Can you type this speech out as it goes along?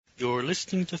You're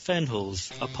listening to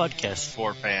Fanholes, a podcast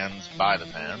for fans by the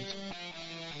fans.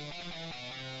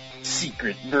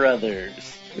 Secret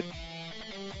Brothers.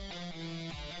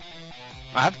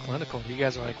 I have clinical. You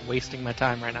guys are like wasting my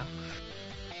time right now.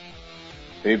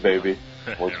 Hey baby,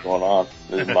 what's going on?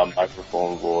 This is my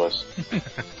microphone voice.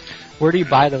 Where do you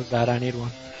buy those at? I need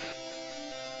one.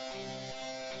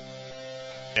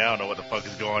 Yeah, I don't know what the fuck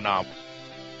is going on.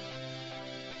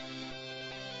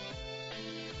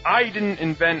 I didn't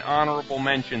invent honorable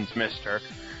mentions, mister.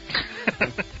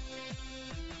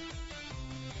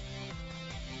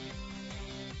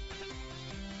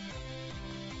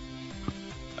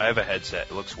 I have a headset.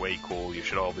 It looks way cool. You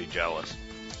should all be jealous.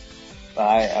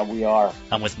 We are.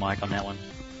 I'm with Mike on that one.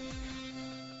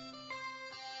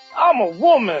 I'm a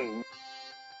woman!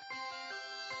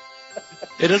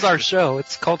 It is our show.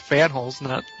 It's called Fanholes,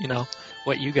 not,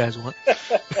 what you guys want.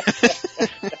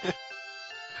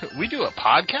 We do a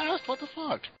podcast? What the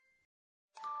fuck?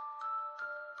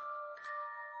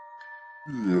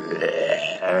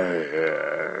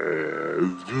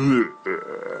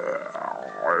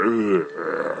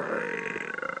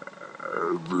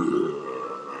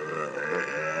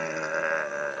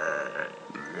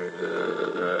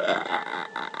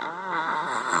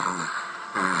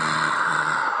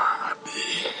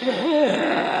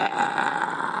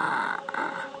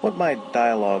 What my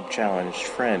dialogue-challenged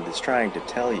friend is trying to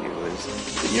tell you is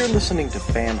that you're listening to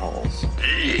Fanholes.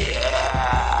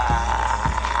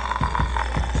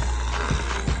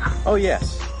 Oh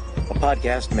yes, a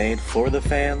podcast made for the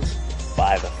fans,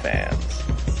 by the fans.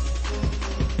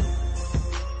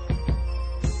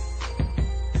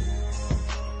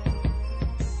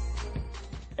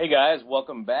 Hey guys,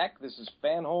 welcome back. This is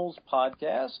Fanholes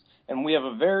Podcast, and we have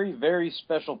a very, very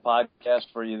special podcast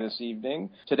for you this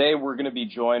evening. Today we're going to be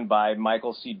joined by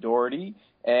Michael C. Dougherty,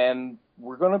 and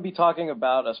we're going to be talking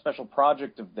about a special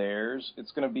project of theirs.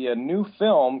 It's going to be a new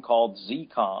film called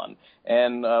Z-Con,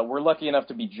 and we're lucky enough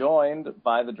to be joined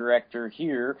by the director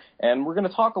here, and we're going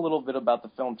to talk a little bit about the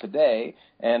film today.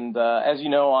 And as you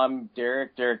know, I'm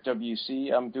Derek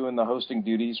WC. I'm doing the hosting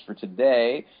duties for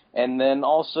today, and then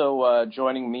also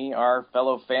joining me are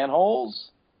fellow Fanholes.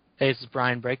 Hey, this is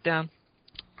Brian Breakdown.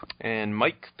 And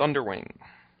Mike Thunderwing.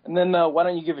 And then why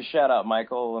don't you give a shout-out,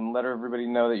 Michael, and let everybody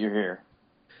know that you're here.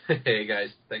 Hey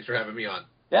guys, thanks for having me on.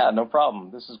 Yeah, no problem.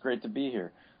 This is great to be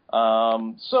here.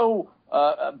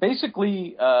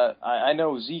 Basically, I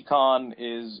know Z-Con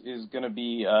is going to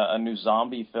be a new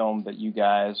zombie film that you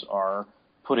guys are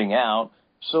putting out.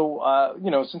 So,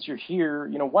 since you're here,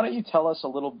 why don't you tell us a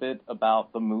little bit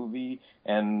about the movie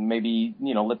and maybe,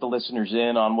 let the listeners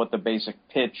in on what the basic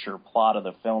pitch or plot of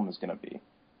the film is going to be.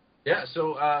 Yeah,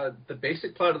 so the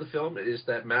basic plot of the film is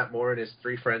that Matt Moore and his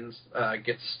three friends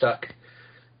get stuck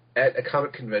at a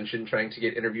comic convention trying to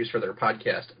get interviews for their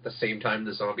podcast at the same time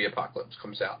the zombie apocalypse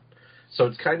comes out. So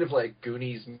it's kind of like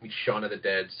Goonies meets Shaun of the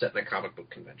Dead set in a comic book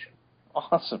convention.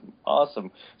 Awesome.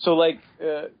 So,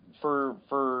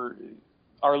 for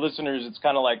our listeners, it's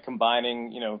kind of like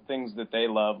combining, things that they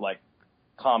love, like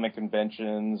comic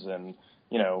conventions and,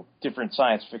 different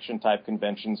science fiction type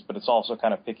conventions, but it's also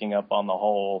kind of picking up on the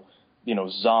whole,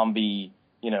 zombie,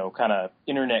 kind of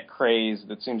internet craze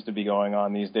that seems to be going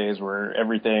on these days where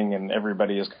everything and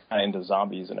everybody is kind of into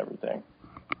zombies and everything.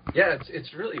 Yeah,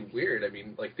 it's really weird. I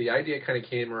mean, the idea kind of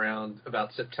came around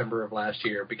about September of last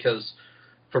year because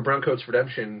for Browncoats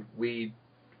Redemption,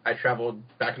 I traveled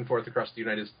back and forth across the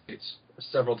United States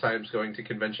several times going to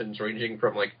conventions ranging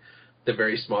from, the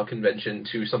very small convention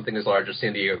to something as large as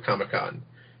San Diego Comic-Con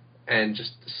and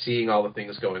just seeing all the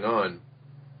things going on.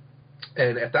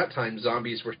 And at that time,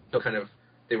 zombies were still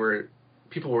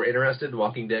people were interested. The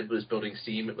Walking Dead was building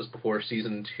steam. It was before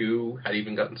season 2 had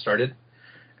even gotten started.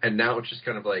 And now it's just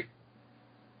kind of like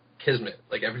kismet.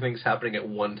 Everything's happening at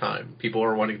one time. People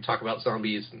are wanting to talk about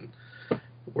zombies, and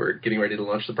we're getting ready to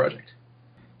launch the project.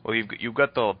 Well, you've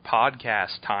got the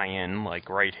podcast tie-in,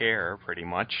 right here, pretty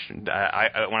much. When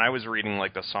I was reading,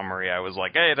 the summary, I was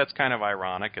like, hey, that's kind of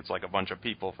ironic. It's like a bunch of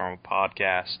people from a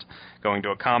podcast going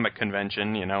to a comic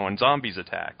convention, and zombies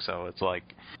attack. So it's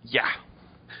yeah.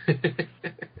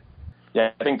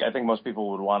 Yeah, I think most people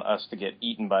would want us to get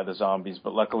eaten by the zombies,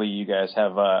 but luckily you guys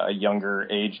have a younger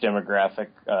age demographic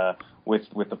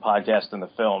with the podcast and the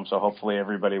film, so hopefully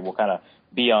everybody will kind of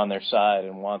be on their side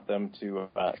and want them to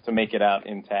make it out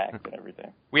intact and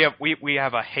everything. We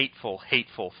have a hateful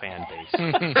fan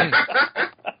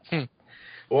base.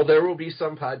 Well, there will be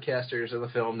some podcasters in the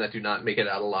film that do not make it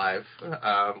out alive.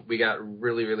 We got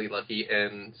really, really lucky,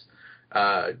 and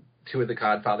two of the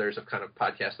godfathers of kind of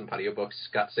podcasts and audiobooks,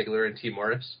 Scott Sigler and T.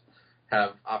 Morris,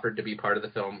 have offered to be part of the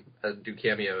film and do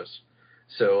cameos.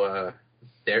 So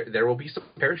there will be some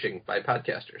perishing by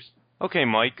podcasters. Okay,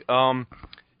 Mike.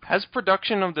 Has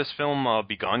production of this film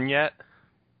begun yet?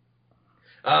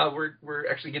 We're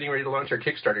actually getting ready to launch our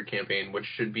Kickstarter campaign, which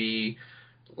should be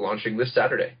launching this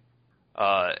Saturday.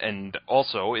 And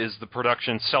also, is the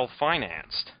production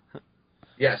self-financed?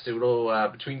 Yes, it will.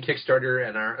 Between Kickstarter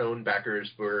and our own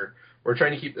backers, we're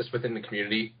trying to keep this within the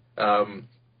community.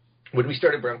 When we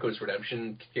started Broncos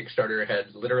Redemption, Kickstarter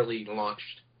had literally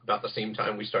launched about the same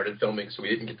time we started filming, so we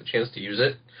didn't get the chance to use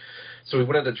it. So we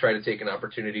wanted to try to take an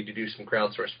opportunity to do some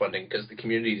crowdsource funding, because the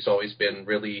community has always been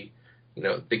really,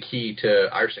 the key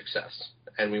to our success,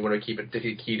 and we want to keep it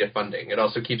the key to funding. It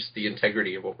also keeps the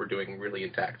integrity of what we're doing really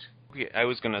intact. I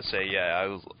was gonna say,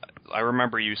 I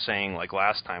remember you saying, like,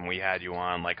 last time we had you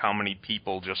on, like, how many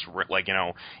people just, like,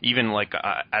 even, like,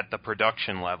 at the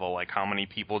production level, like, how many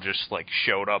people just, like,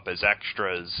 showed up as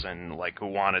extras and, like, who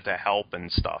wanted to help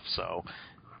and stuff. So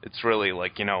it's really,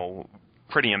 like,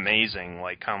 pretty amazing,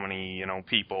 like, how many,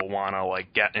 people want to,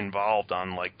 like, get involved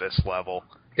on, like, this level.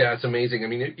 Yeah, it's amazing. I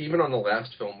mean, even on the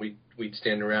last film, we'd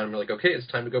stand around and we're like, okay, it's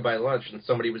time to go buy lunch, and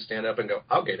somebody would stand up and go,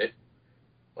 I'll get it.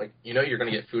 Like, you're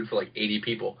going to get food for, like, 80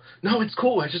 people. No, it's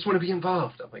cool. I just want to be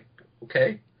involved. I'm like,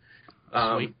 okay.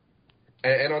 Sweet.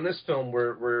 And on this film,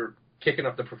 we're kicking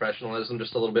up the professionalism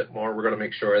just a little bit more. We're going to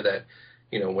make sure that,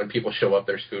 when people show up,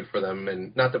 there's food for them.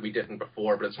 And not that we didn't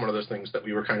before, but it's one of those things that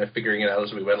we were kind of figuring it out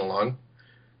as we went along.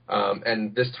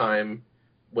 And this time,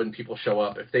 when people show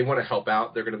up, if they want to help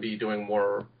out, they're going to be doing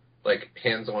more, like,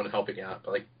 hands-on helping out,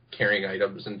 like carrying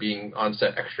items and being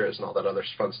on-set extras and all that other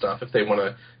fun stuff. If they want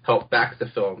to help back the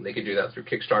film, they can do that through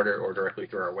Kickstarter or directly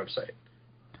through our website.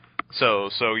 So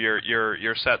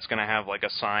your set's gonna have, like, a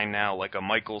sign now, like a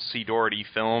Michael C. Dougherty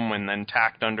film, and then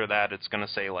tacked under that, it's gonna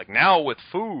say, like, now with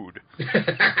food.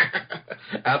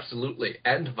 Absolutely,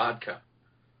 and vodka.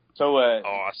 So,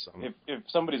 awesome. If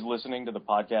somebody's listening to the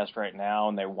podcast right now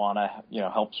and they want to,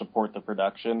 help support the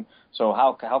production, so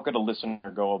how could a listener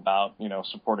go about,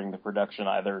 supporting the production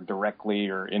either directly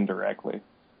or indirectly?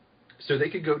 So they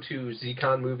could go to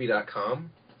zconmovie.com.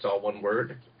 It's all one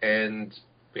word, and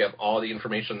we have all the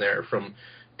information there, from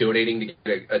donating to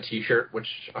get a T-shirt, which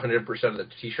 100% of the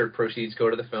T-shirt proceeds go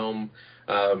to the film,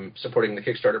 supporting the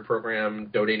Kickstarter program,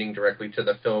 donating directly to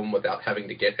the film without having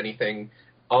to get anything.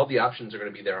 All the options are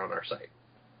going to be there on our site.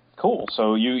 Cool.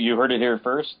 So you heard it here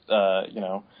first.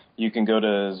 You can go to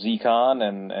ZCon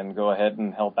and go ahead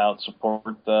and help out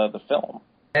support the film.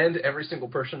 And every single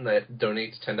person that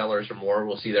donates $10 or more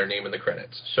will see their name in the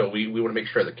credits. So we want to make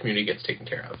sure the community gets taken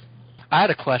care of. I had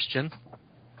a question.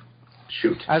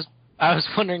 Shoot. I was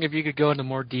wondering if you could go into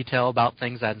more detail about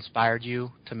things that inspired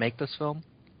you to make this film.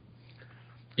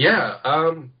 Yeah.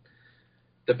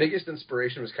 The biggest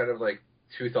inspiration was kind of like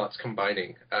two thoughts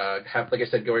combining. Like I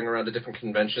said, going around to different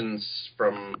conventions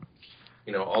from,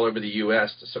 all over the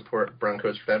U.S. to support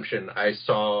Broncos Redemption, I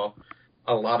saw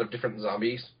a lot of different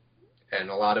zombies and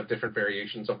a lot of different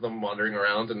variations of them wandering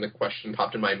around, and the question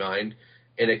popped in my mind,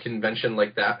 in a convention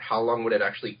like that, how long would it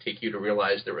actually take you to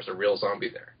realize there was a real zombie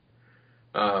there?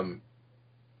 And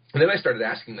then I started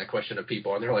asking that question of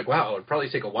people, and they're like, wow, it would probably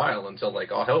take a while until,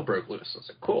 like, all hell broke loose. I was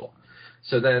like, cool.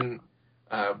 So then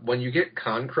when you get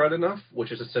con crud enough,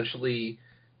 which is essentially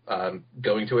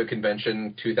going to a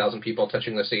convention, 2,000 people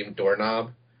touching the same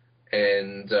doorknob,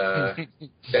 and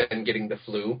then getting the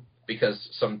flu because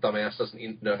some dumbass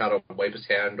doesn't know how to wipe his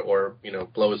hand or,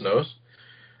 blow his nose.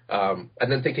 And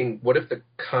then thinking, what if the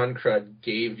con crud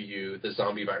gave you the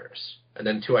zombie virus? And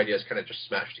then two ideas kind of just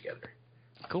smashed together.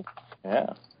 Cool.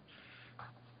 Yeah.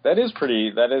 That is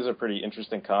a pretty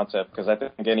interesting concept, because I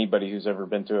think anybody who's ever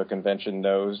been to a convention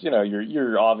knows,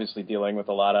 you're obviously dealing with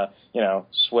a lot of,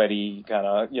 sweaty kind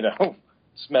of,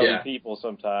 smelly people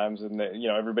sometimes, and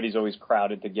everybody's always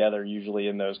crowded together usually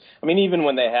in those. I mean, even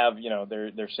when they have,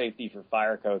 their safety for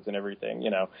fire codes and everything,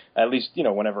 at least,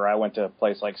 whenever I went to a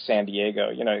place like San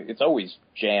Diego, it's always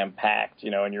jam packed,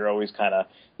 and you're always kind of,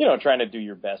 trying to do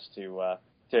your best to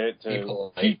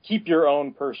keep your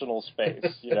own personal space,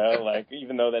 like,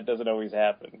 even though that doesn't always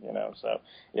happen, so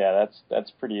yeah,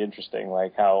 that's pretty interesting,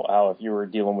 like how if you were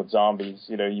dealing with zombies,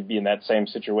 you'd be in that same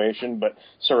situation, but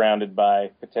surrounded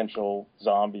by potential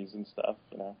zombies and stuff,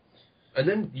 And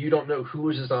then you don't know who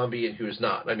is a zombie and who is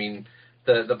not. I mean,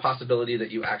 the possibility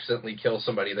that you accidentally kill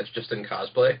somebody that's just in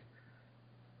cosplay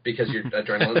because your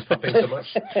adrenaline's pumping so much.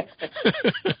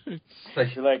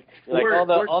 You're like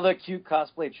all the cute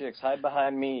cosplay chicks, hide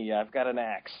behind me. I've got an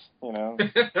axe, But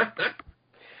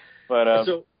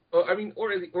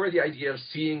or the idea of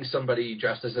seeing somebody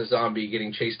dressed as a zombie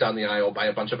getting chased down the aisle by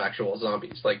a bunch of actual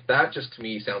zombies, like that, just to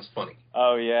me sounds funny.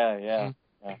 Oh yeah.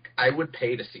 I would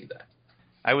pay to see that.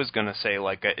 I was gonna say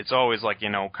like it's always like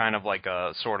kind of like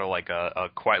a sort of like a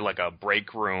quite like a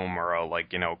break room or a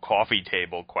like coffee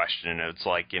table question. It's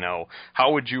like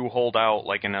how would you hold out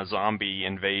like in a zombie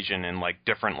invasion in like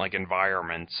different like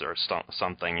environments or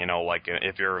something like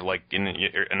if you're like in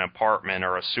an apartment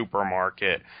or a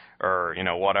supermarket or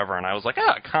whatever. And I was like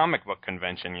a comic book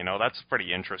convention. That's a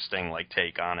pretty interesting like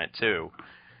take on it too.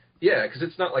 Yeah, because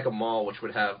it's not like a mall which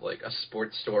would have like a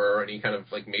sports store or any kind of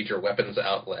like major weapons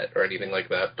outlet or anything like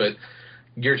that, but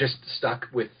you're just stuck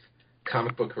with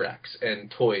comic book racks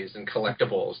and toys and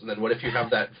collectibles. And then what if you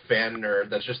have that fan nerd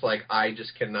that's just like, I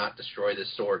just cannot destroy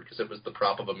this sword because it was the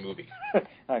prop of a movie.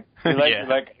 You're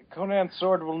like, Conan's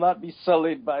sword will not be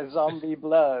sullied by zombie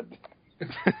blood.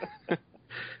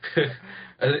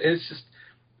 And it's just,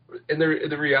 in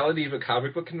the reality of a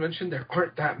comic book convention, there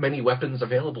aren't that many weapons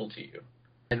available to you.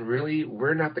 And really,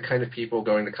 we're not the kind of people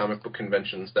going to comic book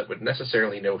conventions that would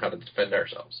necessarily know how to defend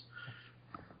ourselves.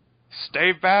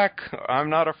 Stay back! I'm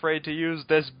not afraid to use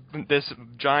this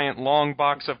giant long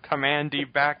box of Commandy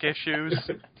back issues.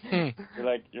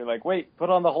 You're like, wait, put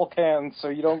on the Hulk hands so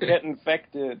you don't get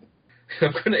infected.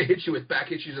 I'm going to hit you with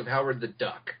back issues of Howard the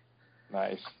Duck.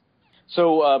 Nice.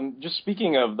 So, just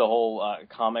speaking of the whole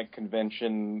comic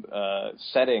convention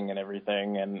setting and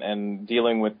everything, and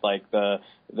dealing with like the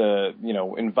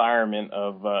environment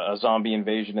of a zombie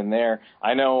invasion in there,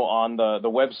 I know on the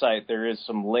website there is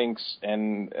some links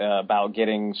and about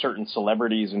getting certain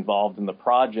celebrities involved in the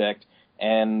project.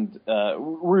 And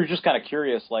we're just kind of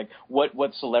curious, like,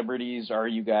 what celebrities are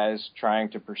you guys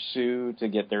trying to pursue to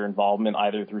get their involvement,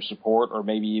 either through support or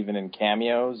maybe even in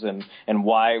cameos, and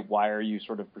why are you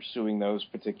sort of pursuing those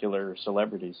particular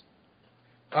celebrities?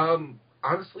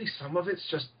 Honestly, some of it's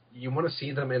just you want to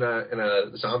see them in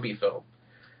a zombie film.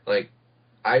 Like,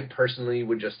 I personally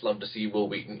would just love to see Will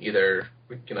Wheaton either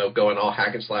going all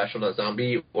hack and slash on a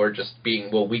zombie or just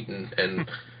being Will Wheaton and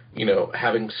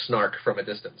having snark from a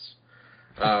distance.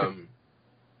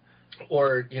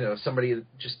 Or somebody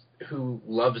just who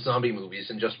loves zombie movies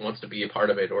and just wants to be a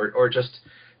part of it, or just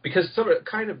because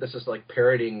this is like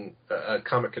parroting a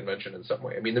comic convention in some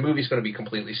way. I mean, the movie's going to be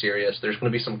completely serious. There's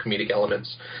going to be some comedic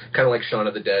elements, kind of like Shaun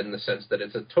of the Dead, in the sense that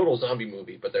it's a total zombie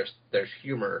movie, but there's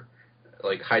humor,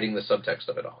 like hiding the subtext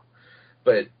of it all.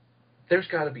 But there's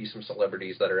got to be some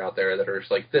celebrities that are out there that are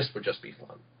just like, this would just be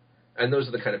fun. And those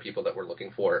are the kind of people that we're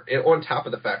looking for. And on top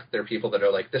of the fact that there are people that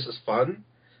are like, this is fun,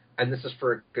 and this is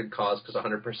for a good cause because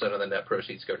 100% of the net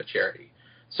proceeds go to charity.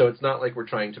 So it's not like we're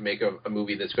trying to make a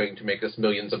movie that's going to make us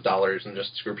millions of dollars and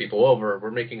just screw people over.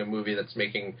 We're making a movie that's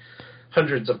making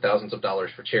hundreds of thousands of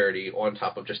dollars for charity on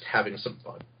top of just having some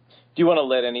fun. Do you want to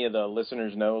let any of the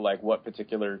listeners know, like, what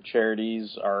particular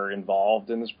charities are involved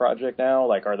in this project now?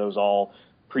 Like, are those all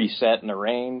preset and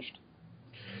arranged?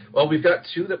 Well, we've got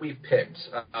two that we've picked.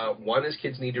 One is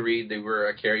Kids Need to Read. They were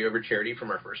a carryover charity from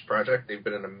our first project. They've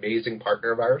been an amazing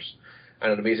partner of ours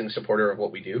and an amazing supporter of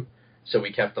what we do. So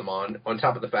we kept them on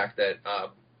top of the fact that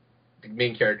the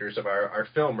main characters of our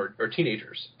film are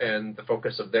teenagers, and the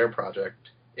focus of their project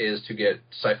is to get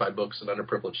sci-fi books in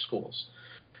underprivileged schools.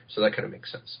 So that kind of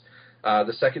makes sense.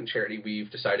 The second charity we've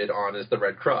decided on is the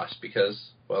Red Cross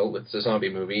because, well, it's a zombie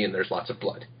movie and there's lots of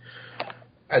blood.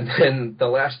 And then the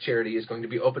last charity is going to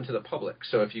be open to the public.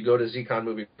 So if you go to ZCon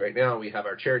Movie right now, we have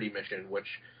our charity mission, which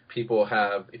people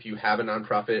have, if you have a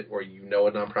nonprofit or you know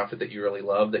a nonprofit that you really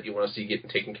love that you want to see getting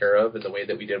taken care of in the way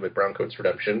that we did with Brown Coats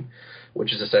Redemption,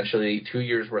 which is essentially 2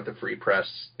 years worth of free press.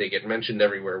 They get mentioned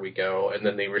everywhere we go, and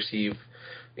then they receive,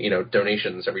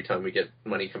 donations every time we get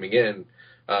money coming in.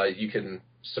 You can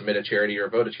submit a charity or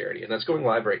vote a charity, and that's going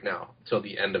live right now until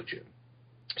the end of June.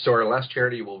 So our last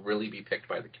charity will really be picked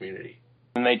by the community.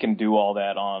 And they can do all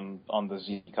that on the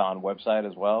ZCon website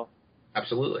as well?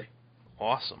 Absolutely.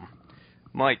 Awesome.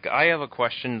 Mike, I have a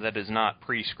question that is not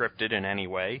pre-scripted in any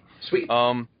way. Sweet.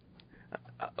 How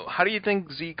do you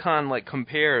think ZCon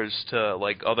compares to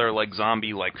other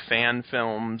zombie fan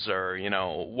films, or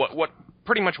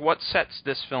what sets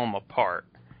this film apart?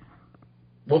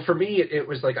 Well, for me, it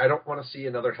was I don't want to see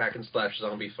another hack and slash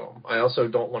zombie film. I also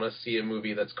don't want to see a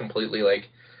movie that's completely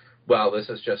well, this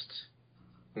is just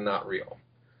not real.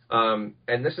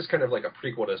 And this is kind of like a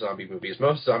prequel to zombie movies.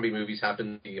 Most zombie movies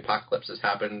happen, the apocalypse has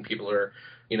happened, people are,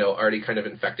 already kind of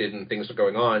infected and things are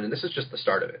going on, and this is just the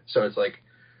start of it. So it's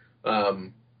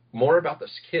more about the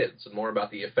kids and more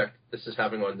about the effect this is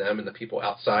having on them and the people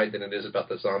outside than it is about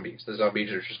the zombies. The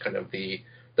zombies are just kind of the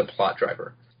plot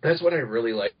driver. That's what I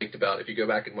really liked about, if you go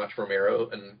back and watch Romero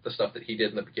and the stuff that he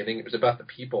did in the beginning, it was about the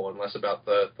people and less about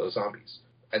the zombies.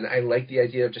 And I like the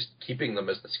idea of just keeping them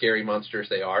as the scary monsters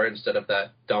they are instead of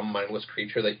that dumb, mindless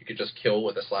creature that you could just kill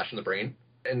with a slash in the brain.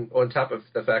 And on top of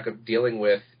the fact of dealing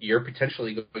with, you're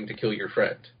potentially going to kill your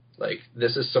friend. Like,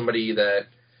 this is somebody that,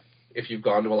 if you've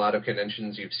gone to a lot of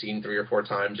conventions, you've seen 3 or 4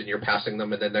 times, and you're passing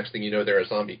them, and then next thing you know, they're a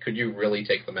zombie. Could you really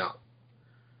take them out?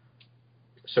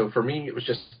 So for me, it was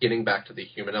just getting back to the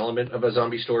human element of a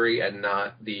zombie story and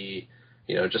not the,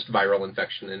 just viral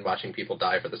infection and watching people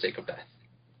die for the sake of death.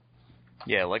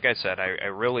 Yeah, like I said, I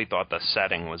really thought the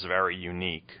setting was very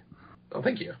unique. Oh,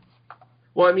 thank you.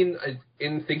 Well, I mean,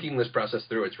 in thinking this process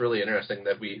through, it's really interesting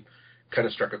that we kind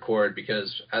of struck a chord,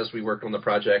 because as we worked on the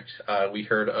project, we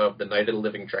heard of the Night of the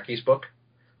Living Trekkies book,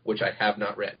 which I have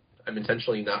not read. I'm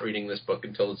intentionally not reading this book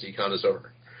until ZCon is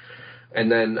over.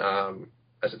 And then I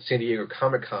was at San Diego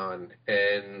Comic-Con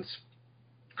and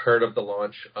heard of the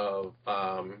launch of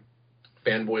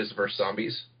Fanboys vs.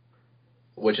 Zombies,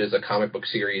 which is a comic book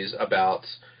series about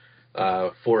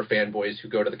 4 fanboys who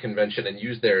go to the convention and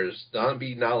use their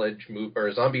zombie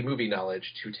movie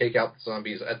knowledge to take out the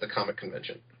zombies at the comic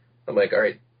convention. I'm like, all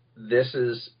right, this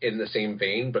is in the same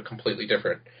vein, but completely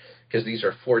different. Because these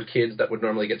are 4 kids that would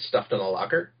normally get stuffed in a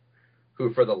locker,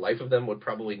 who for the life of them would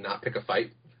probably not pick a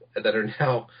fight, and that are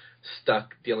now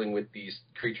stuck dealing with these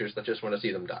creatures that just want to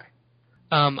see them die.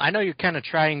 I know you're kind of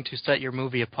trying to set your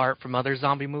movie apart from other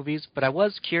zombie movies, but I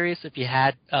was curious if you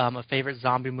had a favorite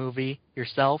zombie movie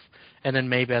yourself, and then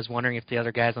maybe I was wondering if the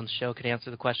other guys on the show could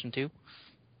answer the question too.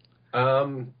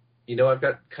 I've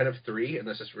got kind of 3, and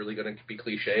this is really going to be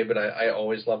cliche, but I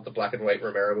always loved the black and white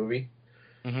Romero movie.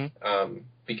 Mm-hmm.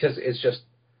 Because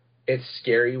it's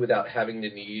scary without having to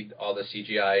need all the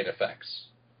CGI and effects.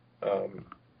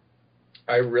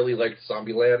 I really liked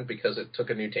Zombieland because it took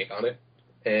a new take on it.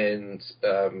 And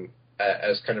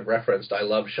as kind of referenced, I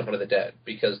love Shaun of the Dead,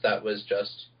 because that was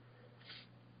just,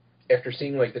 after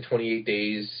seeing like the 28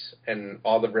 Days and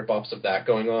all the rip-offs of that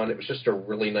going on, it was just a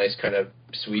really nice kind of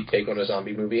sweet take on a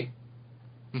zombie movie,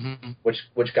 mm-hmm.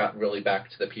 which got really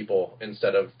back to the people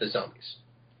instead of the zombies.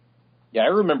 Yeah, I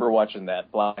remember watching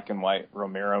that black and white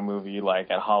Romero movie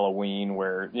like at Halloween,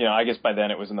 where, I guess by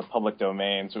then it was in the public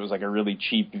domain, so it was like a really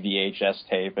cheap VHS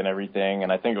tape and everything,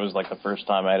 and I think it was like the first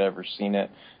time I'd ever seen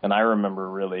it, and I remember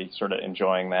really sort of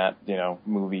enjoying that,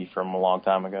 movie from a long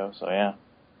time ago, so yeah.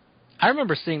 I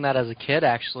remember seeing that as a kid,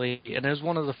 actually, and it was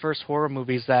one of the first horror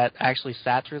movies that actually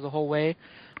sat through the whole way,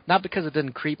 not because it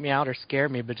didn't creep me out or scare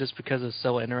me, but just because it's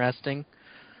so interesting.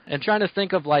 And trying to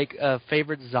think of, like, a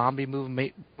favorite zombie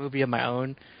movie of my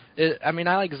own. I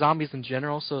like zombies in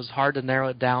general, so it's hard to narrow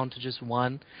it down to just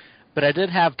one. But I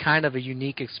did have kind of a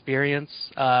unique experience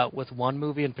with one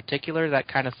movie in particular that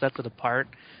kind of sets it apart.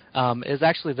 It's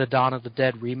actually the Dawn of the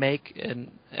Dead remake,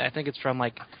 and I think it's from,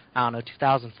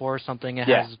 2004 or something. It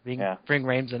has Ving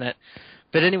Rhames in it.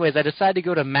 But anyways, I decided to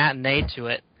go to a matinee to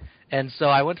it. And so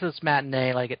I went to this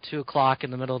matinee at 2 o'clock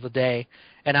in the middle of the day,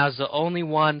 and I was the only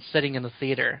one sitting in the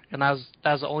theater. And that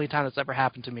was the only time that's ever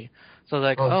happened to me. So I was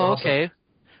like, awesome. Okay.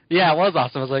 Yeah, it was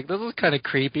awesome. I was like, this is kind of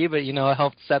creepy, but, it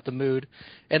helped set the mood.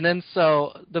 And then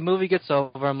so the movie gets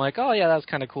over. I'm like, oh, yeah, that's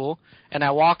kind of cool. And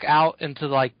I walk out into,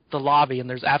 the lobby, and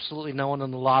there's absolutely no one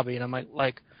in the lobby. And I'm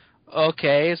like,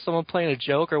 okay, is someone playing a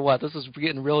joke or what? This is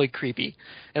getting really creepy.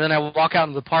 And then I walk out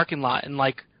into the parking lot, and,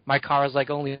 my car is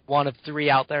only one of 3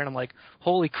 out there, and I'm like,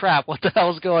 holy crap, what the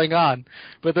hell is going on?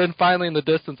 But then finally in the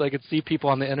distance I could see people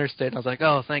on the interstate, and I was like,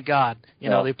 oh, thank God.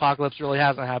 The apocalypse really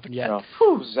hasn't happened yet.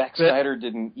 Whew, Zack Snyder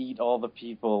didn't eat all the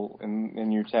people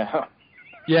in your town.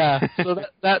 Yeah, so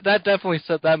that definitely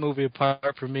set that movie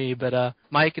apart for me. But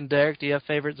Mike and Derek, do you have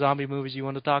favorite zombie movies you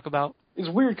want to talk about? It's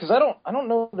weird, because I don't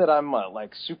know that I'm a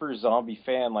super zombie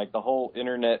fan. The whole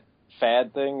internet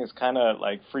fad thing is kind of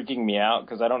freaking me out,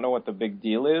 because I don't know what the big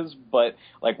deal is, but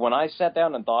when I sat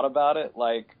down and thought about it,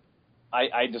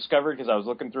 I discovered, because I was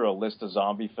looking through a list of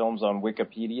zombie films on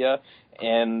Wikipedia,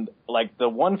 and the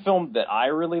one film that I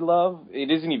really love,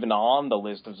 it isn't even on the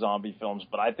list of zombie films,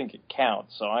 but I think it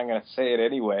counts, so I'm going to say it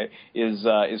anyway, is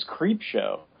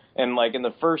Creepshow. And, in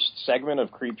the first segment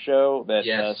of Creepshow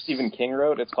that Stephen King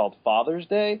wrote, it's called Father's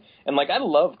Day. And, I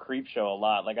love Creepshow a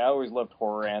lot. I always loved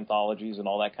horror anthologies and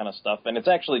all that kind of stuff. And it's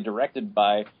actually directed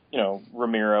by,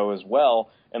 Romero as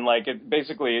well. And, it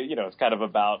basically, it's kind of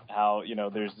about how,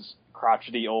 there's this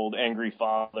crotchety old angry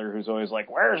father who's always like,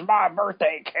 where's my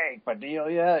birthday cake,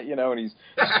 Bedelia? And he's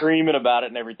screaming about it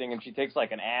and everything. And she takes,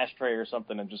 an ashtray or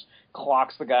something and just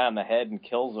clocks the guy on the head and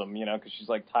kills him, because she's,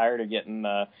 tired of getting,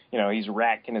 he's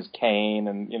racking his cane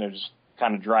and, just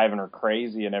kind of driving her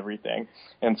crazy and everything.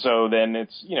 And so then it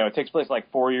takes place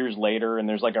like 4 years later, and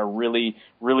there's like a really,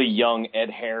 really young Ed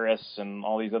Harris and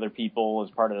all these other people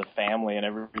as part of the family and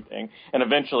everything. And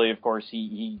eventually, of course,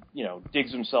 he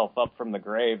digs himself up from the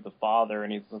grave, the father,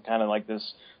 and he's kind of like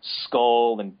this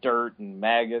skull and dirt and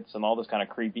maggots and all this kind of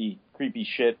creepy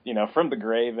shit, from the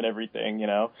grave and everything,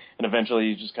 and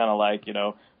eventually he's just kind of like,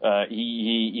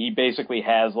 he basically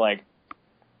has like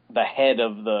the head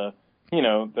of the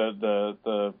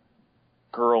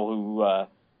girl who,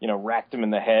 racked him in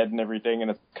the head and everything, and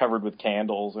it's covered with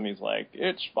candles, and he's like,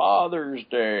 it's Father's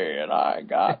Day and I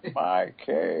got my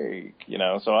cake,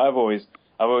 so I've always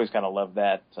kind of loved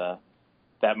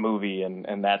that movie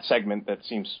and that segment that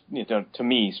seems, to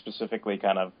me specifically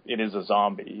kind of, it is a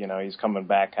zombie, he's coming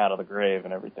back out of the grave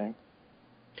and everything.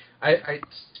 I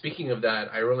speaking of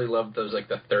that, I really loved those, like,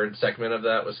 the third segment of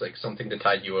that was, like, something to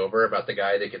tide you over about the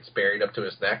guy that gets buried up to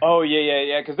his neck. Oh,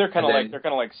 yeah, because they're kind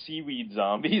of like seaweed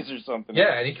zombies or something.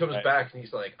 Yeah, and he comes back and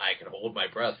he's like, I can hold my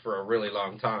breath for a really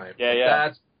long time. Yeah.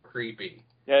 That's creepy.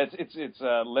 Yeah, it's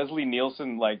Leslie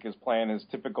Nielsen, like, is playing his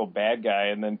typical bad guy,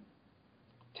 and then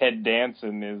Ted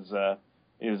Danson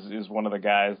is one of the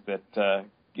guys that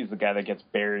he's the guy that gets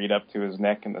buried up to his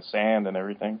neck in the sand and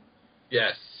everything.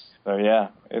 Yes. So yeah,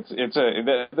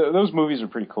 those movies are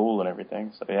pretty cool and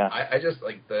everything. So yeah, I just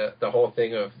like the whole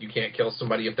thing of you can't kill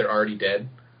somebody if they're already dead,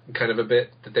 kind of a bit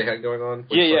that they had going on.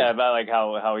 Yeah, about like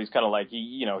how he's kind of like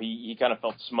he kind of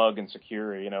felt smug and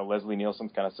secure. Leslie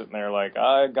Nielsen's kind of sitting there like,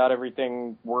 I got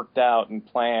everything worked out and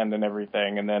planned and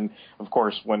everything, and then of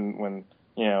course when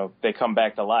they come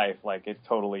back to life, like it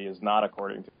totally is not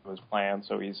according to his plan.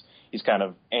 So he's kind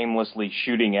of aimlessly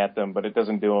shooting at them, but it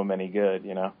doesn't do him any good.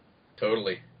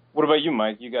 Totally. What about you,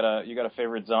 Mike? You got a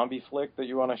favorite zombie flick that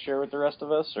you want to share with the rest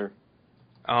of us, or?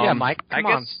 Yeah, Mike, come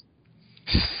on.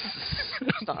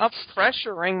 Stop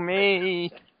pressuring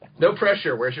me. No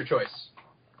pressure. Where's your choice?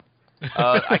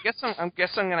 I guess I'm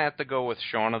gonna have to go with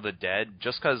Shaun of the Dead,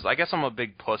 just because I guess I'm a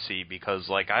big pussy because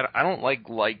like I don't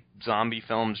like zombie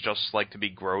films just like to be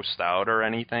grossed out or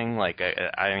anything. Like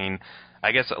I mean.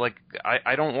 I guess, like,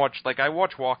 I don't watch, like, I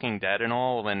watch Walking Dead and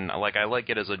all, and, like, I like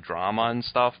it as a drama and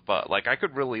stuff, but, like, I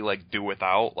could really, like, do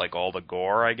without, like, all the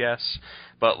gore, I guess.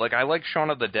 But, like, I like Shaun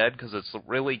of the Dead because it's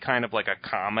really kind of like a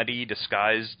comedy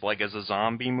disguised, like, as a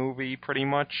zombie movie, pretty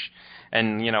much.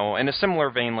 And, in a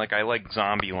similar vein, like, I like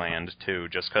Zombieland, too,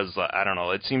 just because, I don't know,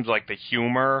 it seems like the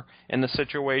humor in the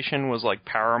situation was, like,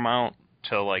 paramount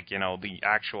to, like, the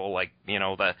actual, like,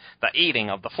 the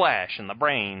eating of the flesh and the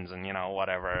brains and,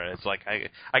 whatever. It's like,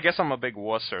 I guess I'm a big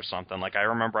wuss or something. Like, I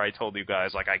remember I told you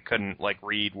guys, like, I couldn't, like,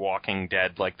 read Walking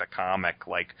Dead, like, the comic,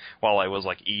 like, while I was,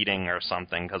 like, eating or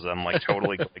something, because I'm, like,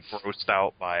 totally, like, grossed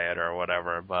out by it or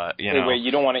whatever, but, Wait, you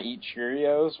don't want to eat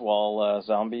Cheerios while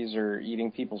zombies are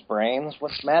eating people's brains?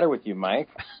 What's the matter with you, Mike?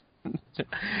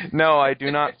 No, I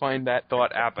do not find that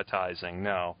thought appetizing,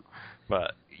 no.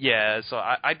 But... yeah, so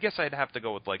I guess I'd have to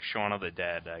go with, like, Shaun of the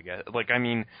Dead, I guess. Like, I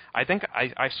mean, I think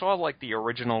I saw, like, the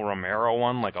original Romero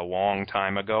one, like, a long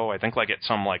time ago. I think, like, at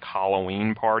some, like,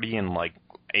 Halloween party in, like,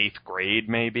 8th grade,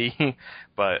 maybe.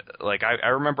 But, like, I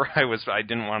remember I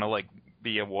didn't want to, like,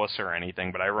 be a wuss or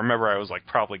anything, but I remember I was, like,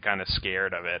 probably kind of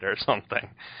scared of it or something.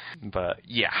 But,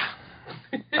 yeah.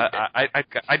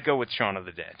 I'd go with Shaun of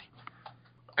the Dead.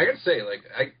 I gotta say, like,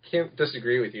 I can't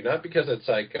disagree with you. Not because it's,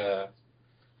 like,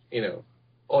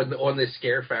 on the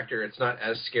scare factor, it's not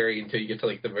as scary until you get to,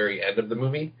 like, the very end of the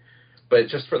movie. But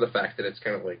just for the fact that it's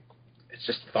kind of, like, it's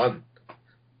just fun.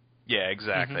 Yeah,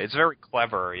 exactly. Mm-hmm. It's very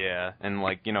clever, yeah. And,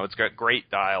 like, it's got great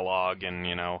dialogue and,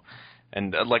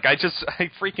 and, like, I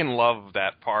freaking love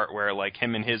that part where, like,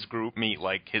 him and his group meet,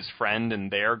 like, his friend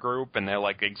and their group, and they're,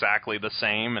 like, exactly the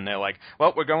same, and they're like,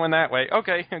 well, we're going that way.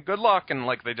 Okay, good luck. And,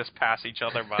 like, they just pass each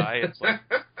other by. It's,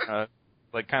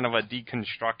 like kind of a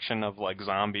deconstruction of, like,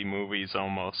 zombie movies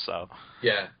almost, so.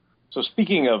 Yeah. So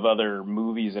speaking of other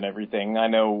movies and everything, I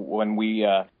know when we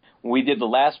did the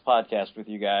last podcast with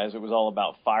you guys, it was all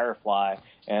about Firefly,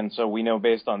 and so we know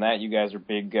based on that you guys are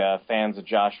big fans of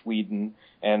Joss Whedon,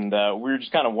 and we were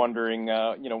just kind of wondering,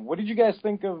 what did you guys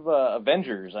think of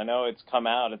Avengers? I know it's come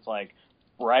out, it's like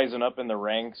rising up in the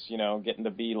ranks, getting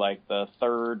to be like the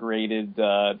third-rated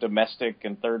domestic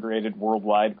and third-rated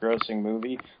worldwide grossing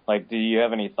movie. Like, do you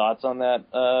have any thoughts on that,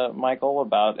 Michael,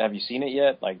 have you seen it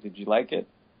yet? Like, did you like it?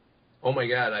 Oh my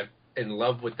God, I'm in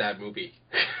love with that movie.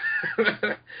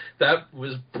 That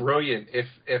was brilliant.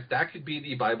 If that could be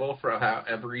the Bible for how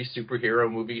every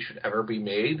superhero movie should ever be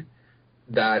made,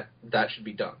 that should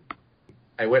be done.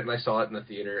 I went and I saw it in the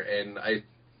theater, and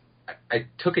I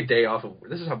took a day off of,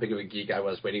 this is how big of a geek I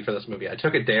was waiting for this movie. I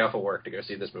took a day off of work to go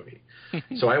see this movie.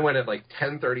 So I went at like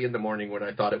 10:30 in the morning when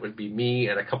I thought it would be me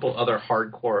and a couple other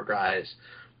hardcore guys.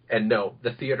 And no,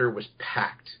 the theater was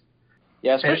packed.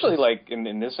 Yeah, especially like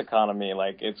in this economy,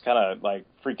 like it's kind of like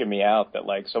freaking me out that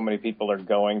like so many people are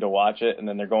going to watch it and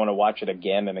then they're going to watch it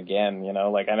again and again. You know,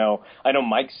 like I know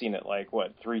Mike's seen it like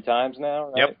what 3 times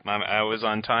now. Right? Yep, I was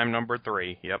on time number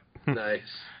 3. Yep. Nice.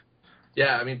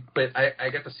 Yeah, I mean, but I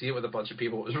got to see it with a bunch of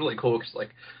people. It was really cool because like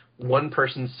one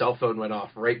person's cell phone went off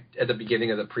right at the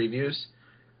beginning of the previews,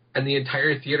 and the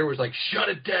entire theater was like, "Shut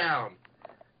it down."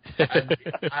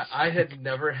 I had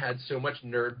never had so much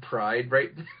nerd pride,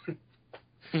 right?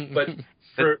 But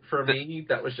for me,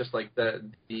 that was just like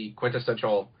the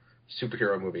quintessential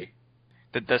superhero movie.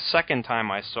 The second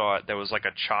time I saw it, there was like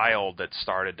a child that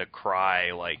started to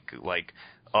cry, like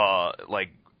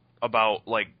about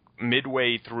like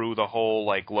midway through the whole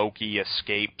like Loki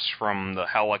escapes from the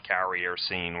helicarrier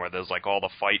scene where there's like all the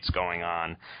fights going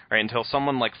on, right? Until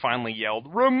someone like finally yelled,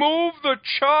 "Remove the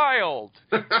child!"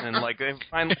 And like it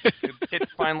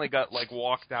finally got like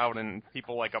walked out and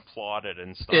people like applauded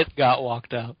and stuff. It got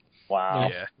walked out. Wow.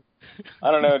 Yeah. I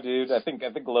don't know, dude. I think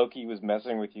Loki was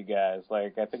messing with you guys.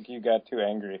 Like I think you got too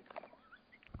angry.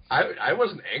 I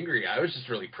wasn't angry. I was just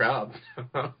really proud.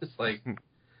 I was like,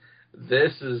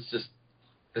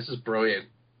 this is brilliant.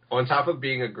 On top of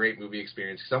being a great movie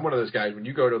experience, because I'm one of those guys, when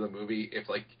you go to the movie, if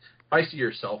I see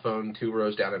your cell phone 2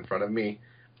 rows down in front of me,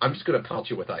 I'm just going to pelt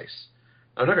you with ice.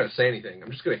 I'm not going to say anything. I'm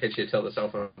just going to hit you until the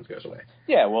cell phone goes away.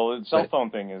 Yeah, well, the cell phone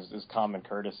thing is common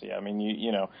courtesy. I mean,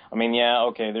 yeah,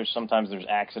 okay, sometimes there's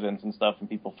accidents and stuff and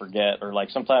people forget, or like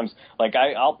sometimes, like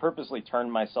I'll purposely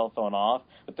turn my cell phone off,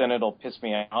 but then it'll piss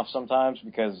me off sometimes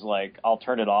because like I'll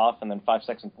turn it off and then 5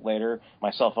 seconds later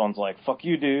my cell phone's like, "Fuck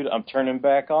you, dude, I'm turning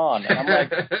back on." And I'm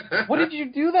like, "What did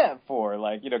you do that for?"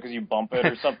 Like, because you bump it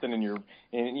or something in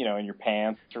your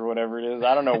pants or whatever it is.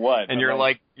 I don't know what. And you're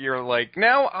like,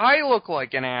 now I look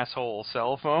like an asshole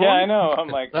cell phone. Yeah, I know. I'm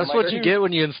like, that's what you get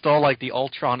when you install like the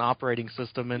Ultron operating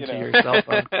system into your cell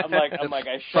phone. I'm like,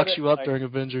 I shut fucks it, you up like, during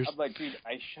Avengers. I'm like, dude,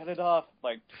 I shut it off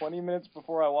like 20 minutes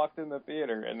before I walked in the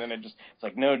theater, and then it's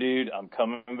like, no, dude, I'm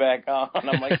coming back on.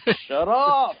 I'm like, shut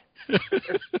off.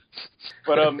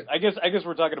 But I guess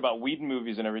we're talking about Whedon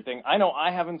movies and everything. I know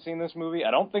I haven't seen this movie.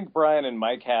 I don't think Brian and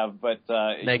Mike have, but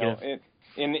Negative.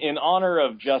 In honor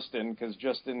of Justin, because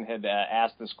Justin had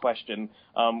asked this question,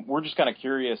 we're just kind of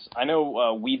curious. I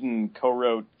know Whedon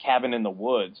co-wrote Cabin in the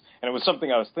Woods, and it was something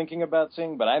I was thinking about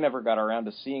seeing, but I never got around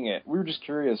to seeing it. We were just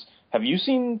curious, have you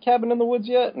seen Cabin in the Woods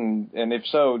yet? And if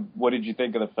so, what did you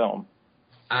think of the film?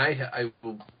 I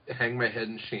will hang my head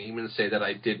in shame and say that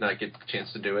I did not get the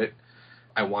chance to do it.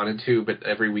 I wanted to, but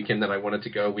every weekend that I wanted to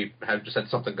go, we just had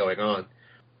something going on.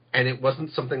 And it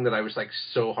wasn't something that I was like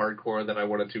so hardcore that I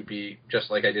wanted to be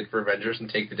just like I did for Avengers and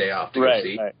take the day off to go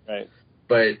see. Right.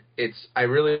 But I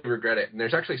really regret it. And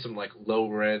there's actually some like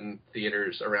low-rent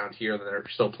theaters around here that are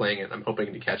still playing it. I'm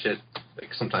hoping to catch it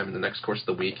like sometime in the next course of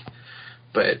the week.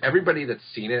 But everybody that's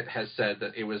seen it has said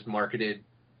that it was marketed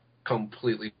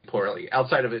completely poorly.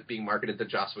 Outside of it being marketed to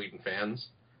Joss Whedon fans.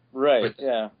 Right, but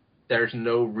yeah. There's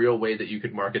no real way that you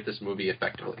could market this movie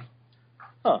effectively.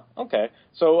 Huh, okay.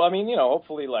 So, I mean,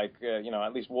 hopefully, like,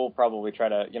 at least we'll probably try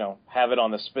to, have it on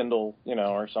the spindle,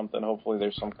 or something. Hopefully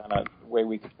there's some kind of way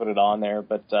we could put it on there.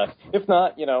 But if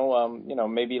not,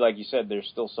 maybe, like you said, there's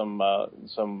still some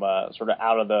sort of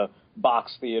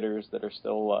out-of-the-box theaters that are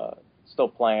still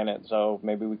playing it. So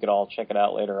maybe we could all check it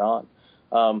out later on.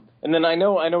 And then I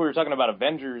know we were talking about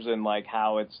Avengers and, like,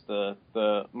 how it's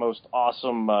the most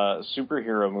awesome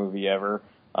superhero movie ever.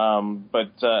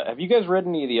 But have you guys read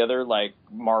any of the other like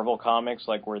Marvel comics,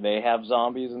 like where they have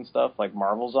zombies and stuff, like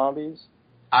Marvel Zombies?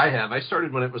 I have. I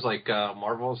started when it was like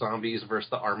Marvel Zombies versus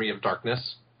the Army of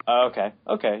Darkness. Okay.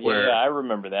 Yeah, I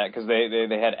remember that because they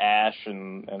had Ash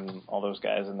and all those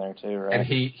guys in there too, right? And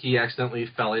he accidentally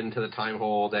fell into the time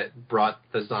hole that brought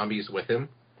the zombies with him,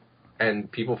 and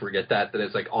people forget that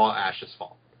it's like all Ash's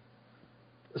fault.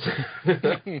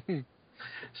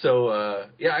 So,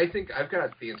 yeah, I think I've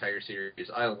got the entire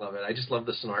series. I love it. I just love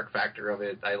the snark factor of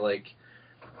it. I like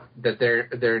that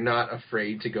they're not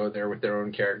afraid to go there with their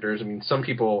own characters. I mean, some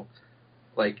people,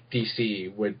 like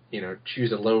DC, would,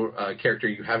 choose a low character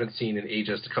you haven't seen in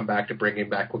ages to come back to bring him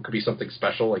back what could be something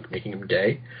special, like making him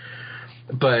gay.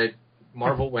 But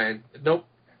Marvel went, nope,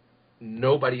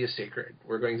 nobody is sacred.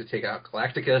 We're going to take out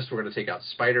Galacticus. We're going to take out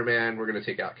Spider-Man. We're going to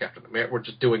take out Captain America. We're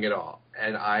just doing it all.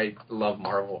 And I love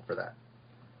Marvel for that.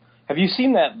 Have you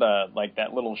seen that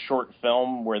that little short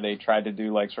film where they tried to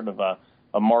do like sort of a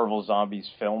a Marvel Zombies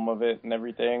film of it and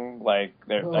everything. Like,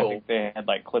 I think they had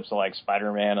like clips of like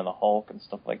Spider-Man and the Hulk and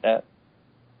stuff like that.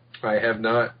 I have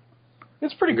not.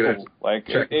 It's pretty cool. Like,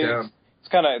 it's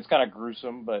kind of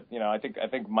gruesome, but you know, I think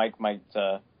Mike might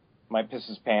piss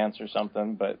his pants or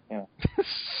something. But you know.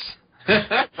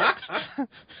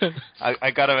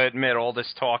 I gotta admit, all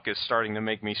this talk is starting to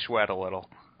make me sweat a little.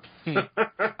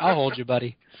 I'll hold you,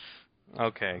 buddy.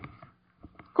 Okay.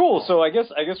 Cool. So I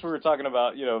guess we were talking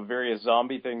about, you know, various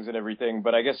zombie things and everything,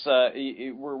 but I guess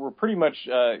we're pretty much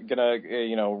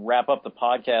gonna wrap up the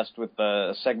podcast with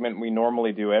a segment we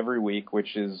normally do every week,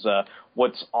 which is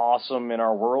what's awesome in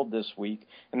our world this week,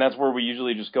 and that's where we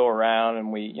usually just go around and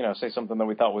we say something that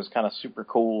we thought was kind of super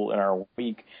cool in our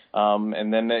week,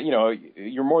 and then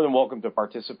you're more than welcome to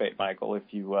participate, Michael, if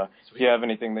you have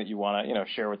anything that you want to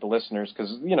share with the listeners,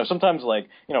 because sometimes like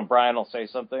Brian will say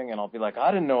something and I'll be like,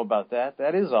 I didn't know about that.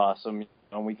 That is awesome.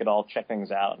 And we could all check things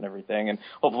out and everything, and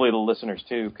hopefully the listeners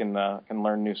too can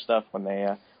learn new stuff when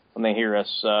they hear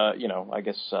us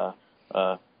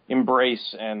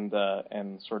embrace and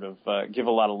sort of give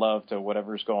a lot of love to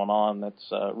whatever's going on.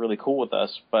 That's really cool with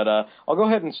us. But I'll go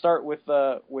ahead and start with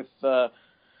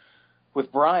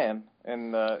Brian,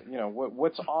 and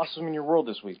what's awesome in your world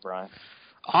this week, Brian?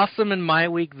 Awesome in my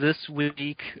week this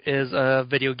week is a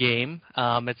video game.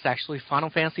 It's actually Final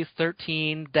Fantasy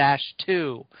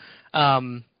 13-2.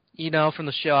 From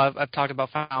the show, I've talked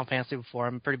about Final Fantasy before.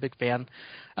 I'm a pretty big fan.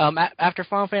 After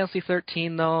Final Fantasy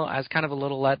 13, though, I was kind of a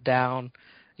little let down.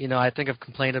 I think I've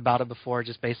complained about it before,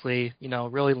 just basically,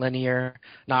 really linear,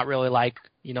 not really like,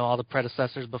 all the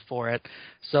predecessors before it.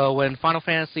 So when Final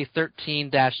Fantasy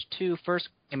 13-2 first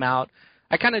came out,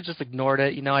 I kind of just ignored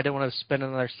it. I didn't want to spend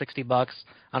another $60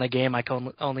 on a game I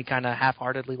only kind of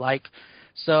half-heartedly liked.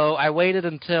 So I waited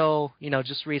until,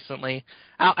 just recently.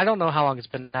 I don't know how long it's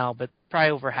been now, but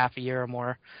probably over half a year or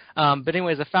more. But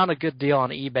anyways, I found a good deal on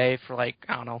eBay for like,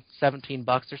 I don't know, $17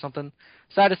 or something.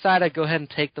 So I decided I'd go ahead and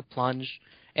take the plunge.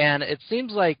 And it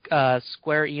seems like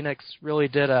Square Enix really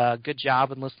did a good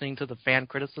job in listening to the fan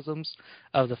criticisms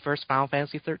of the first Final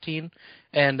Fantasy 13.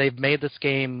 And they've made this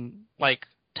game, like,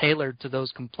 tailored to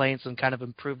those complaints and kind of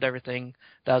improved everything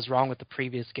that was wrong with the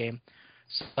previous game.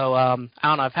 So, I don't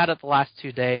know, I've had it the last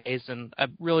 2 days, and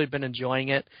I've really been enjoying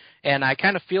it. And I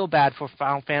kind of feel bad for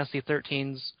Final Fantasy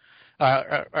 13's,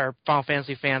 or Final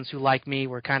Fantasy fans who, like me,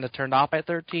 were kind of turned off at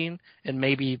 13 and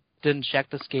maybe didn't check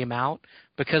this game out,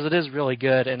 because it is really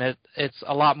good, and it's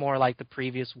a lot more like the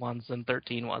previous ones than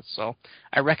 13 was. So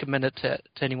I recommend it to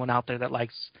anyone out there that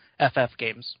likes FF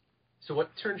games. So what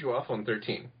turned you off on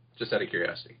 13? Just out of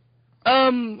curiosity.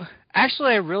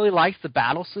 Actually, I really liked the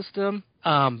battle system,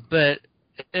 but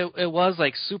it was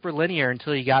like super linear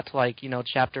until you got to like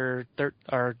chapter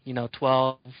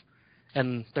 12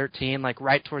 and 13. Like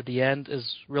right toward the end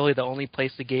is really the only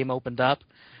place the game opened up,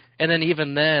 and then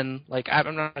even then, like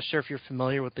I'm not sure if you're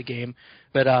familiar with the game,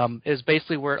 but is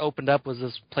basically where it opened up was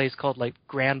this place called like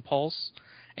Grand Pulse,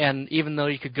 and even though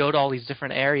you could go to all these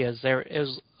different areas, there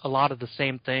is a lot of the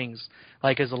same things.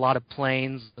 Like there's a lot of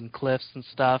plains and cliffs and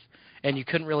stuff, and you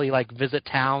couldn't really like visit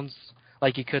towns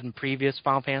like you could in previous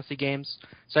Final Fantasy games.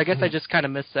 So I guess I just kind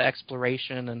of missed the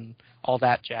exploration and all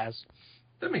that jazz.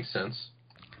 That makes sense.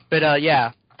 But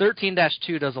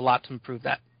 13-2 does a lot to improve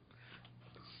that.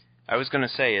 I was gonna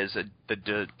say, does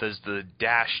the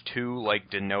 -2 like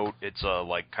denote it's a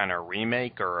like kind of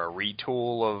remake or a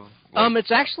retool of? Like...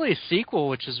 It's actually a sequel,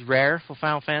 which is rare for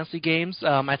Final Fantasy games.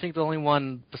 I think the only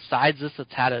one besides this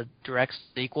that's had a direct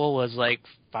sequel was like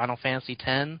Final Fantasy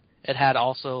X. It had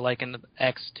also like an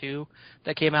X2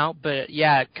 that came out, but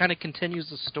yeah, it kind of continues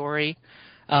the story.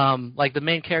 Like the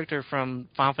main character from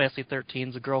Final Fantasy 13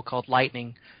 is a girl called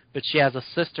Lightning, but she has a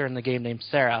sister in the game named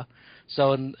Sarah.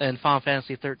 So in Final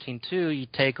Fantasy 13-2, you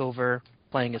take over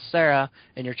playing as Sarah,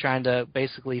 and you're trying to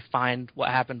basically find what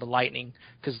happened to Lightning,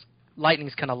 because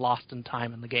Lightning's kind of lost in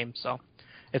time in the game, so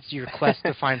it's your quest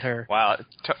to find her. Wow,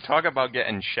 talk about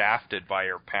getting shafted by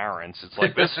your parents. It's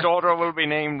like, this daughter will be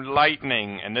named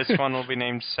Lightning, and this one will be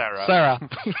named Sarah. Sarah.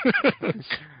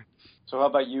 So how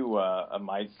about you,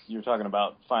 Mike? You're talking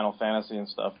about Final Fantasy and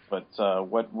stuff, but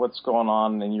what's going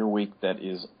on in your week that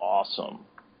is awesome?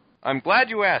 I'm glad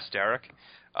you asked, Eric.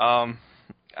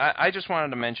 I just wanted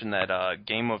to mention that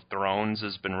Game of Thrones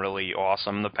has been really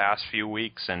awesome the past few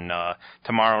weeks, and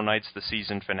tomorrow night's the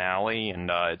season finale, and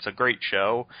it's a great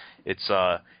show. It's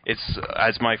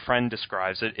as my friend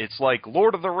describes it, it's like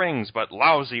Lord of the Rings but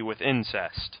lousy with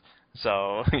incest.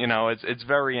 So it's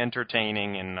very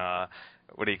entertaining, and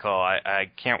what do you call?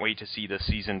 I can't wait to see the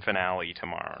season finale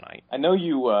tomorrow night. I know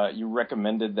you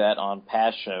recommended that on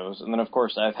past shows, and then of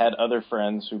course I've had other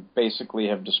friends who basically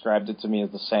have described it to me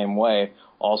as the same way,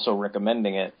 also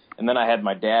recommending it. And then I had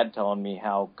my dad telling me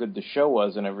how good the show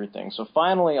was and everything. So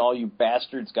finally, all you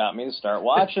bastards got me to start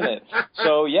watching it.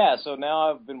 So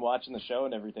now I've been watching the show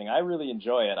and everything. I really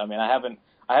enjoy it. I mean, I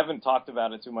haven't talked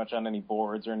about it too much on any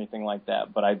boards or anything like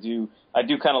that, but I do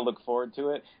kind of look forward to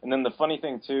it. And then the funny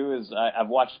thing too is I've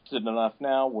watched it enough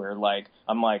now where like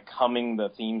I'm like humming the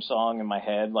theme song in my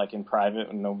head like in private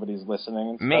when nobody's listening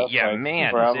and stuff.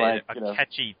 Where I'm like, a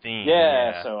catchy theme.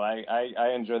 Yeah, so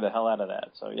I enjoy the hell out of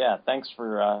that. So yeah, thanks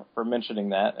for mentioning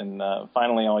that, and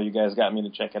finally all you guys got me to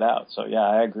check it out. So yeah,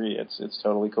 I agree, it's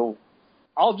totally cool.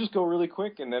 I'll just go really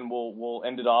quick, and then we'll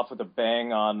end it off with a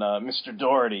bang on Mr.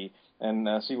 Dougherty and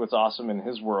see what's awesome in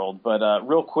his world. But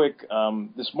real quick,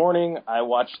 this morning I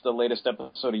watched the latest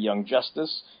episode of Young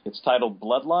Justice. It's titled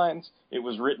Bloodlines. It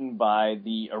was written by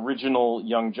the original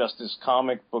Young Justice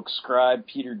comic book scribe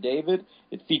Peter David.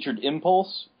 It featured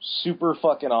Impulse. Super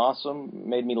fucking awesome.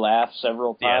 Made me laugh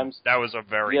several times. Yeah, that was a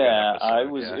very good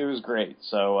episode. It was great.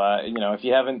 So, if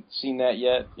you haven't seen that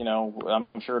yet, I'm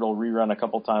sure it'll rerun a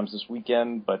couple times this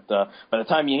weekend. But by the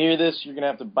time you hear this, you're going to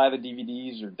have to buy the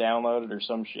DVDs or download it or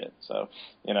some shit. So,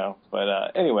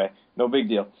 anyway, no big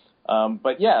deal.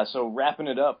 So wrapping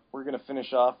it up, we're going to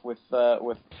finish off with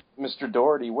Mr.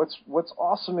 Dougherty. What's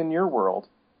awesome in your world?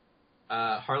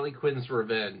 Harley Quinn's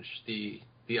Revenge, the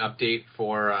update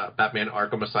for Batman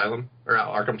Arkham Asylum, or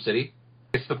Arkham City.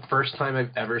 It's the first time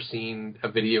I've ever seen a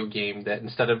video game that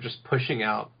instead of just pushing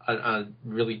out a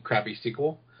really crappy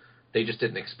sequel, they just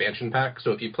did an expansion pack.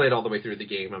 So if you played all the way through the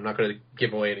game, I'm not going to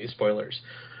give away any spoilers.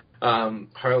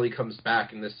 Harley comes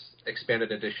back in this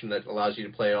expanded edition that allows you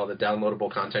to play all the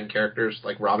downloadable content characters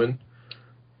like Robin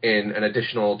in an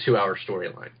additional 2-hour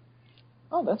storyline.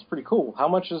 Oh, that's pretty cool. How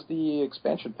much is the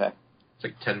expansion pack? It's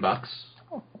like $10.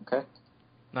 Oh, okay.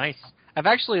 Nice. I've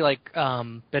actually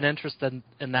been interested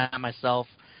in that myself,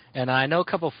 and I know a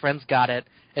couple of friends got it,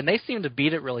 and they seem to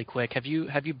beat it really quick. Have you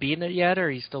beaten it yet, or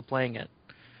are you still playing it?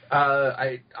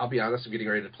 I'll be honest, I'm getting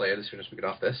ready to play it as soon as we get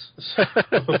off this.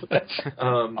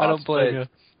 I don't blame you.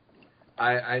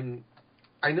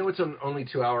 I know it's an only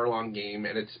 2-hour long game,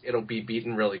 and it'll be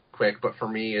beaten really quick, but for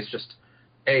me, it's just,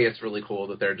 it's really cool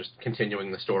that they're just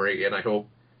continuing the story, and I hope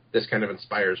this kind of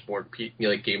inspires more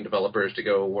game developers to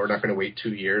go, we're not going to wait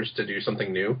 2 years to do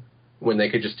something new when they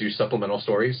could just do supplemental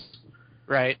stories.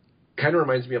 Right. Kind of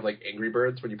reminds me of like Angry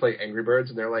Birds, when you play Angry Birds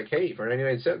and they're like, hey, for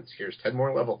 99 cents, here's 10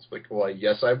 more levels. Like, well,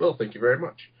 yes, I will. Thank you very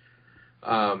much.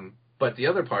 But the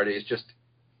other part is just,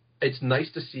 it's nice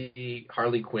to see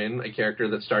Harley Quinn, a character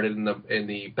that started in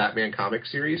the Batman comic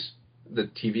series, the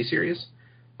TV series,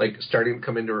 like starting to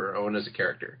come into her own as a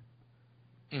character.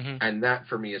 Mm-hmm. And that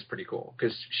for me is pretty cool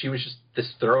because she was just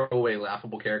this throwaway,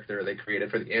 laughable character they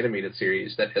created for the animated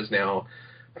series that has now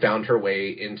found her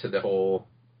way into the whole,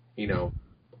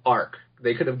 arc.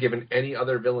 They could have given any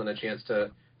other villain a chance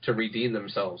to redeem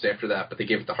themselves after that, but they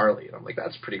gave it to Harley, and I'm like,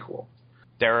 that's pretty cool.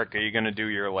 Derek, are you going to do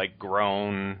your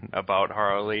groan about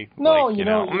Harley? No,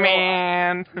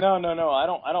 man. No. I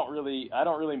don't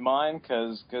really mind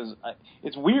because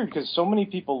it's weird because so many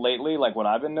people lately, like what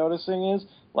I've been noticing is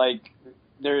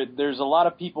there's a lot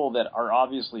of people that are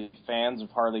obviously fans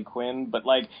of Harley Quinn, but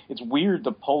it's weird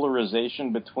the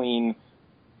polarization between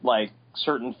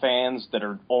certain fans that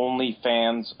are only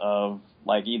fans of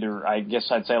either, I guess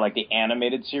I'd say the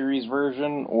animated series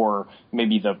version or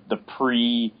maybe the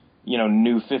pre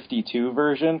New 52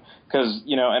 version, because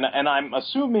and I'm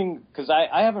assuming, because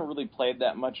I haven't really played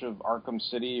that much of Arkham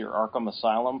City or Arkham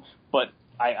Asylum, but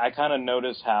I kind of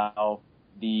notice how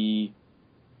the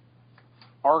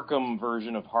Arkham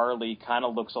version of Harley kind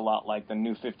of looks a lot like the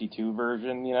New 52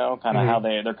 version, kind of how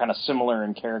they're kind of similar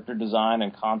in character design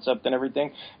and concept and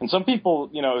everything. And some people,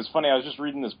 it's funny, I was just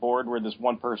reading this board where this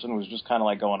one person was just kind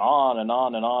of going on and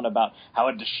on and on about how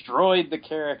it destroyed the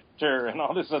character and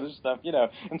all this other stuff,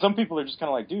 And some people are just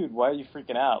kind of dude, why are you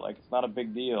freaking out? It's not a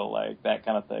big deal, that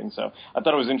kind of thing. So I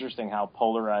thought it was interesting how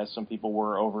polarized some people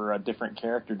were over a different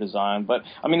character design. But,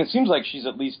 I mean, it seems like she's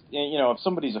at least, if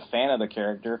somebody's a fan of the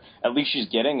character, at least she's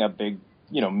getting a big,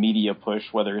 media push,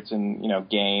 whether it's in,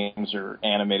 games or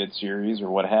animated series or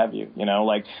what have you,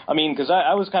 because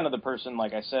I was kind of the person,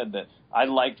 like I said, that I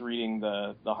liked reading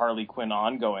the Harley Quinn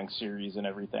ongoing series and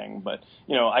everything. But,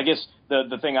 I guess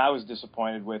the thing I was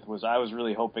disappointed with was I was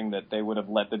really hoping that they would have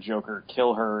let the Joker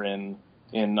kill her in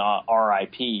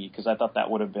R.I.P. because I thought that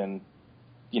would have been,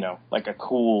 a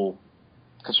cool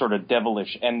sort of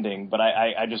devilish ending. But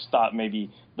I just thought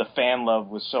maybe the fan love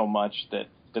was so much that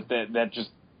just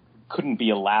couldn't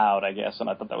be allowed, I guess, and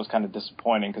I thought that was kind of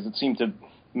disappointing because it seemed to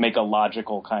make a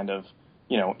logical kind of,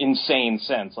 insane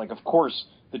sense. Like, of course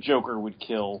the Joker would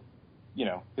kill,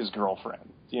 his girlfriend.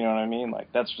 Do you know what I mean?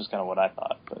 Like, that's just kind of what I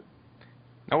thought. But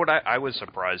now, what I was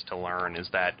surprised to learn is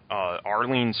that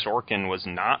Arlene Sorkin was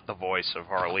not the voice of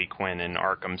Harley Quinn in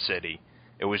Arkham City.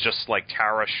 It was just like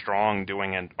Tara Strong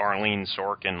doing an Arlene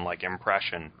Sorkin like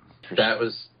impression.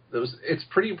 It's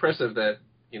pretty impressive that,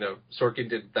 Sorkin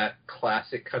did that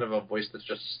classic kind of a voice that's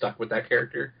just stuck with that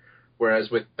character.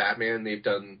 Whereas with Batman, they've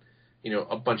done,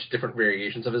 a bunch of different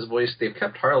variations of his voice. They've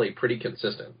kept Harley pretty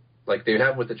consistent, like they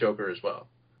have with the Joker as well.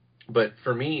 But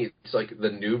for me, it's like the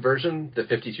new version, the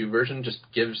 52 version, just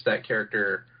gives that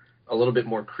character a little bit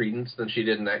more credence than she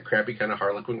did in that crappy kind of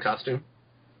Harlequin costume.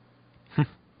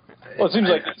 Well, it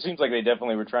seems like they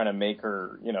definitely were trying to make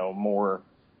her, more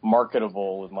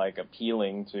marketable and like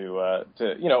appealing to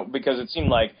because it seemed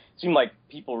like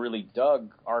people really dug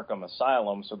Arkham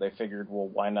Asylum, so they figured, well,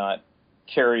 why not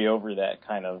carry over that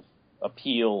kind of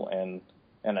appeal and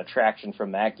attraction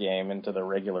from that game into the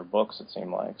regular books? It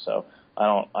seemed like. So I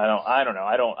don't know.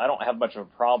 I don't have much of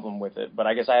a problem with it, but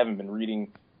I guess I haven't been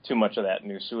reading too much of that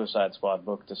new Suicide Squad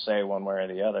book to say one way or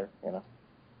the other.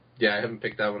 Yeah, I haven't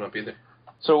picked that one up either.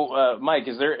 So, Mike,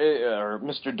 is there, or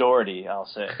Mr. Dougherty, I'll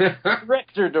say,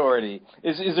 Director Dougherty,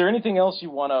 is there anything else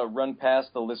you want to run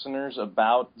past the listeners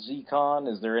about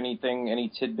ZCon? Is there anything,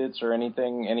 any tidbits or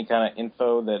anything, any kind of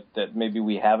info that maybe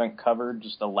we haven't covered?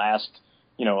 Just a last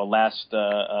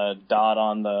dot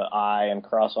on the I and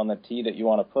cross on the T that you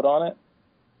want to put on it?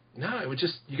 No, it would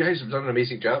just, you guys have done an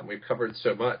amazing job and we've covered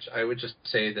so much. I would just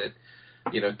say that,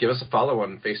 give us a follow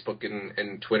on Facebook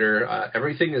and Twitter.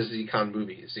 Everything is ZCon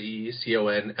Movies,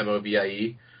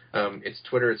 ZConMovie. It's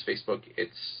Twitter, it's Facebook,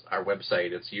 it's our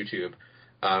website, it's YouTube.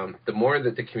 The more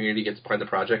that the community gets behind the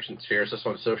project and shares us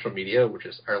on social media, which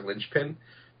is our linchpin,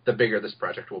 the bigger this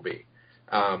project will be.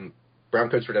 Brown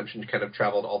Coats Redemption kind of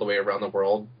traveled all the way around the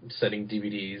world, sending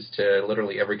DVDs to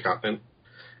literally every continent.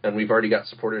 And we've already got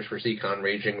supporters for ZCon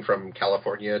ranging from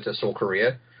California to Seoul,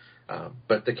 Korea.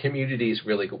 But the community is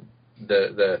really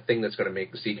the thing that's going to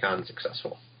make ZCon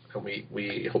successful. And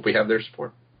we hope we have their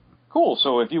support. Cool.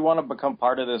 So if you want to become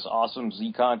part of this awesome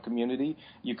ZCon community,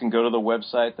 you can go to the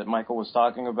website that Michael was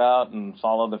talking about and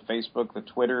follow the Facebook, the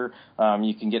Twitter.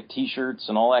 You can get T-shirts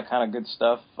and all that kind of good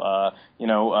stuff.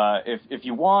 If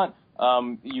you want,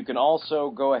 you can also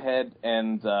go ahead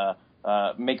and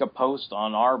make a post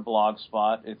on our blog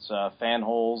spot. It's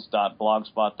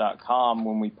fanholes.blogspot.com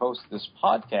when we post this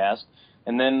podcast.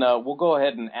 And then we'll go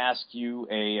ahead and ask you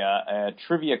a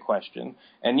trivia question.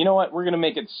 And you know what? We're going to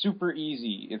make it super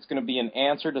easy. It's going to be an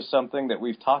answer to something that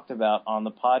we've talked about on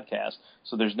the podcast,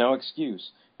 so there's no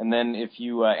excuse. And then if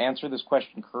you answer this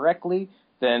question correctly,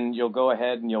 then you'll go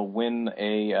ahead and you'll win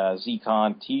a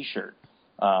ZCon T-shirt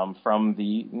from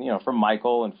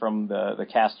Michael and from the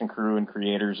cast and crew and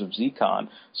creators of ZCon.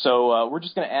 So we're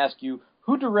just going to ask you,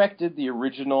 who directed the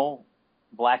original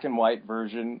black and white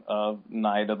version of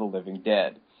Night of the Living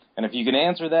Dead? And if you can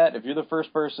answer that, if you're the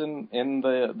first person in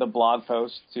the blog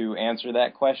post to answer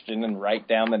that question and write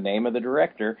down the name of the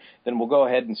director, then we'll go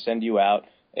ahead and send you out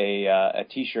a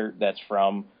T-shirt that's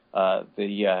from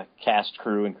the cast,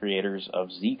 crew, and creators of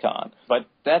ZCon. But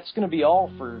that's going to be all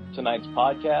for tonight's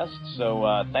podcast.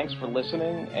 So thanks for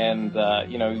listening. And,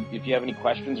 if you have any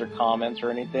questions or comments or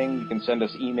anything, you can send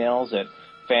us emails at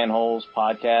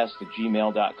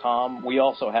fanholespodcast@gmail.com. We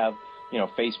also have,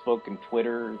 Facebook and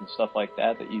Twitter and stuff like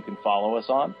that you can follow us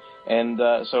on. And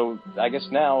so I guess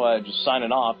now, just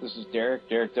signing off, this is Derek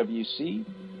WC.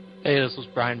 Hey, this was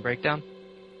Brian Breakdown.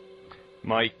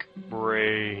 Mike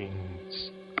Brains.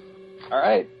 All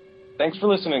right. Thanks for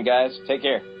listening, guys. Take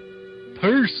care.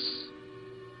 Peace.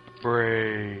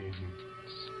 Brains.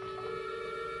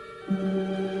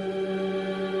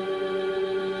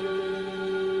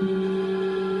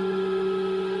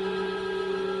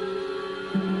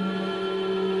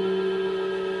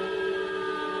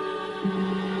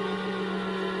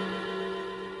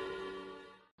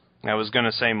 I was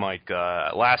gonna say, Mike.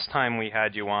 Last time we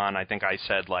had you on, I think I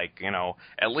said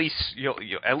at least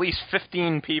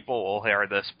 15 people will hear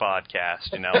this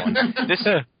podcast. And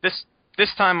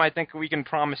this time I think we can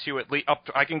promise you at least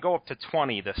I can go up to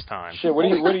 20 this time. Shit, what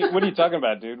are you talking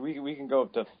about, dude? We can go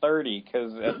up to 30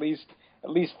 because at least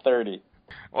 30.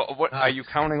 Well, what are you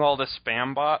counting all the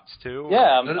spam bots too?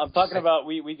 Yeah, I'm talking about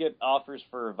we get offers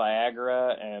for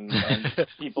Viagra and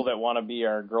people that want to be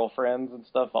our girlfriends and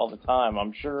stuff all the time.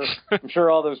 I'm sure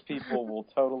all those people will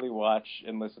totally watch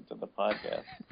and listen to the podcast.